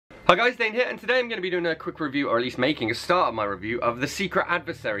Hi guys, Dane here, and today I'm going to be doing a quick review, or at least making a start of my review, of The Secret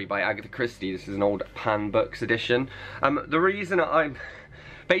Adversary by Agatha Christie. This is an old Pan Books edition. The reason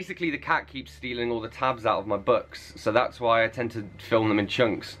basically the cat keeps stealing all the tabs out of my books, so that's why I tend to film them in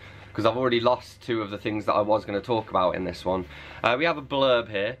chunks, because I've already lost two of the things that I was going to talk about in this one. We have a blurb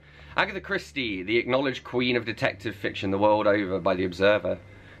here. Agatha Christie, the acknowledged queen of detective fiction the world over by the Observer.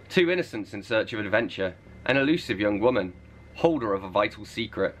 Two innocents in search of adventure. An elusive young woman, holder of a vital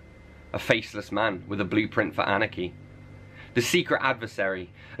secret. A faceless man with a blueprint for anarchy. The Secret Adversary,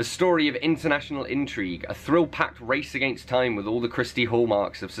 a story of international intrigue, a thrill-packed race against time with all the Christie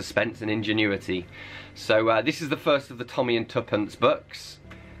hallmarks of suspense and ingenuity. So this is the first of the Tommy and Tuppence books,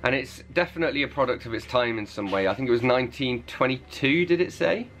 and it's definitely a product of its time in some way. I think it was 1922, did it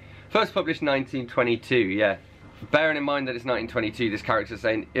say? First published 1922, yeah. Bearing in mind that it's 1922, this character's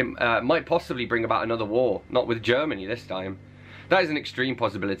saying it might possibly bring about another war, not with Germany this time. That is an extreme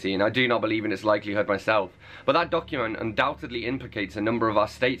possibility, and I do not believe in its likelihood myself, but that document undoubtedly implicates a number of our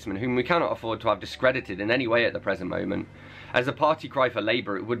statesmen whom we cannot afford to have discredited in any way at the present moment. As a party cry for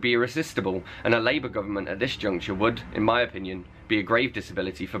Labour, it would be irresistible, and a Labour government at this juncture would, in my opinion, be a grave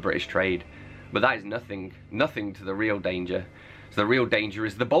disability for British trade. But that is nothing to the real danger. So the real danger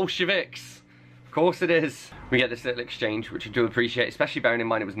is the Bolsheviks! Of course it is! We get this little exchange, which I do appreciate, especially bearing in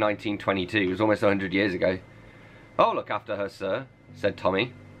mind it was 1922, it was almost 100 years ago. "I'll look after her, sir," said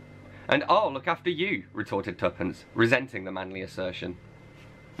Tommy. "And I'll look after you," retorted Tuppence, resenting the manly assertion.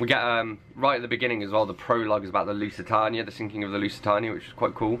 We get, right at the beginning as well, the prologue is about the Lusitania, the sinking of the Lusitania, which is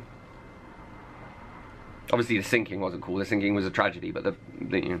quite cool. Obviously the sinking wasn't cool, the sinking was a tragedy, but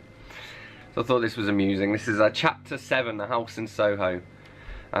you know. So I thought this was amusing. This is chapter 7, The House in Soho.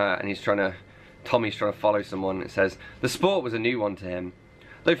 And Tommy's trying to follow someone. It says, "The sport was a new one to him.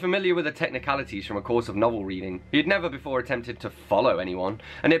 Though familiar with the technicalities from a course of novel reading, he had never before attempted to follow anyone,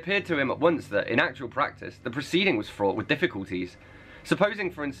 and it appeared to him at once that, in actual practice, the proceeding was fraught with difficulties.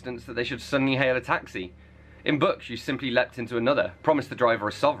 Supposing, for instance, that they should suddenly hail a taxi. In books, you simply leapt into another, promised the driver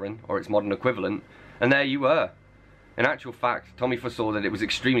a sovereign, or its modern equivalent, and there you were. In actual fact, Tommy foresaw that it was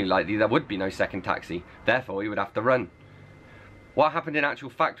extremely likely there would be no second taxi, therefore he would have to run. What happened in actual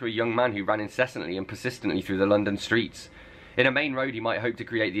fact to a young man who ran incessantly and persistently through the London streets? In a main road he might hope to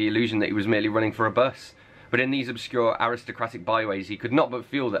create the illusion that he was merely running for a bus, but in these obscure aristocratic byways he could not but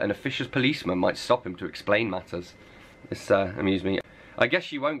feel that an officious policeman might stop him to explain matters." This amused me. "I guess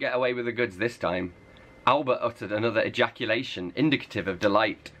she won't get away with the goods this time." Albert uttered another ejaculation, indicative of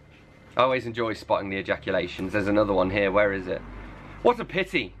delight. I always enjoy spotting the ejaculations. There's another one here, where is it? "What a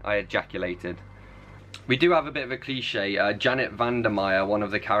pity," I ejaculated. We do have a bit of a cliche. Janet Vandermeyer, one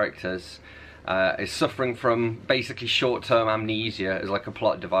of the characters, is suffering from basically short-term amnesia as like a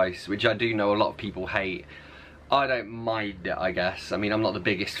plot device, which I do know a lot of people hate. I don't mind it, I guess. I mean, I'm not the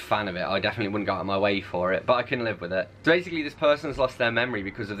biggest fan of it. I definitely wouldn't go out of my way for it, but I can live with it. So basically this person's lost their memory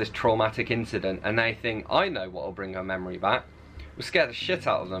because of this traumatic incident, and they think, I know what will bring her memory back. We'll scare the shit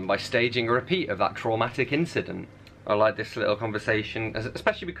out of them by staging a repeat of that traumatic incident. I like this little conversation,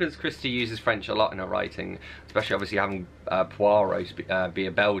 especially because Christie uses French a lot in her writing, especially obviously having Poirot be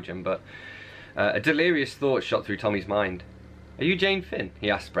a Belgian, but a delirious thought shot through Tommy's mind. "Are you Jane Finn?"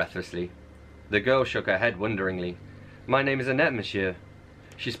 he asked breathlessly. The girl shook her head wonderingly. "My name is Annette, monsieur."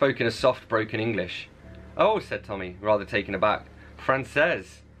 She spoke in a soft, broken English. "Oh," said Tommy, rather taken aback.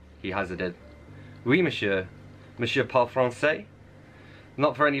 "Française," he hazarded. "Oui, monsieur. Monsieur parle français?"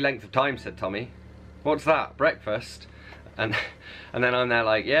 "Not for any length of time," said Tommy. "What's that, breakfast?" And then I'm there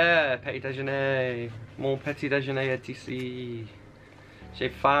like, "Yeah, petit déjeuner. Mon petit déjeuner est ici. J'ai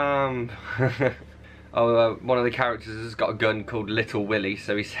faim." Oh, one of the characters has got a gun called Little Willie,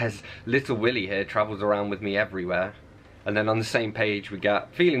 so he says, "Little Willie here travels around with me everywhere." And then on the same page we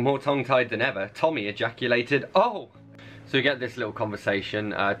get, "Feeling more tongue-tied than ever, Tommy ejaculated, 'Oh!'" So we get this little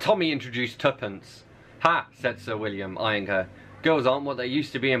conversation. Tommy introduced Tuppence. "Ha," said Sir William, eyeing her. "Girls aren't what they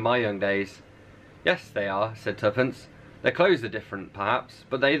used to be in my young days." "Yes, they are," said Tuppence. "Their clothes are different, perhaps,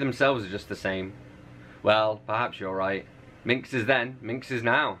 but they themselves are just the same." "Well, perhaps you're right. Minx is then, minx is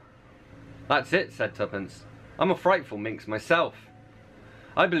now." "That's it," said Tuppence. "I'm a frightful minx myself."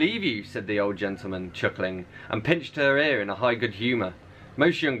 "I believe you," said the old gentleman, chuckling, and pinched her ear in a high good humour.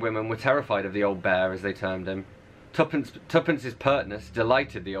 Most young women were terrified of the old bear, as they termed him. Tuppence's pertness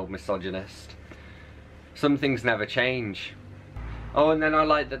delighted the old misogynist. Some things never change. Oh, and then I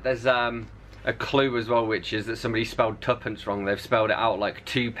like that there's a clue as well, which is that somebody spelled Tuppence wrong. They've spelled it out like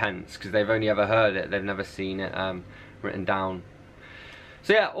 2 pence, because they've only ever heard it, they've never seen it written down.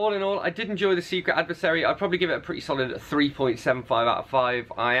 So yeah, all in all, I did enjoy The Secret Adversary. I'd probably give it a pretty solid 3.75 out of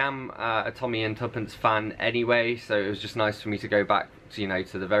 5. I am a Tommy and Tuppence fan anyway, so it was just nice for me to go back you know,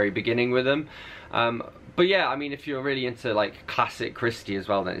 to the very beginning with them. But yeah, I mean, if you're really into like classic Christie as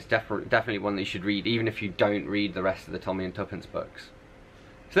well, then it's definitely one that you should read, even if you don't read the rest of the Tommy and Tuppence books.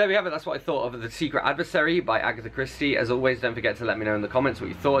 So there we have it, that's what I thought of The Secret Adversary by Agatha Christie. As always, don't forget to let me know in the comments what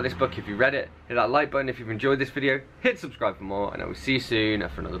you thought of this book if you read it. Hit that like button if you've enjoyed this video, hit subscribe for more, and I will see you soon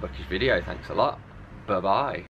for another bookish video. Thanks a lot, bye bye.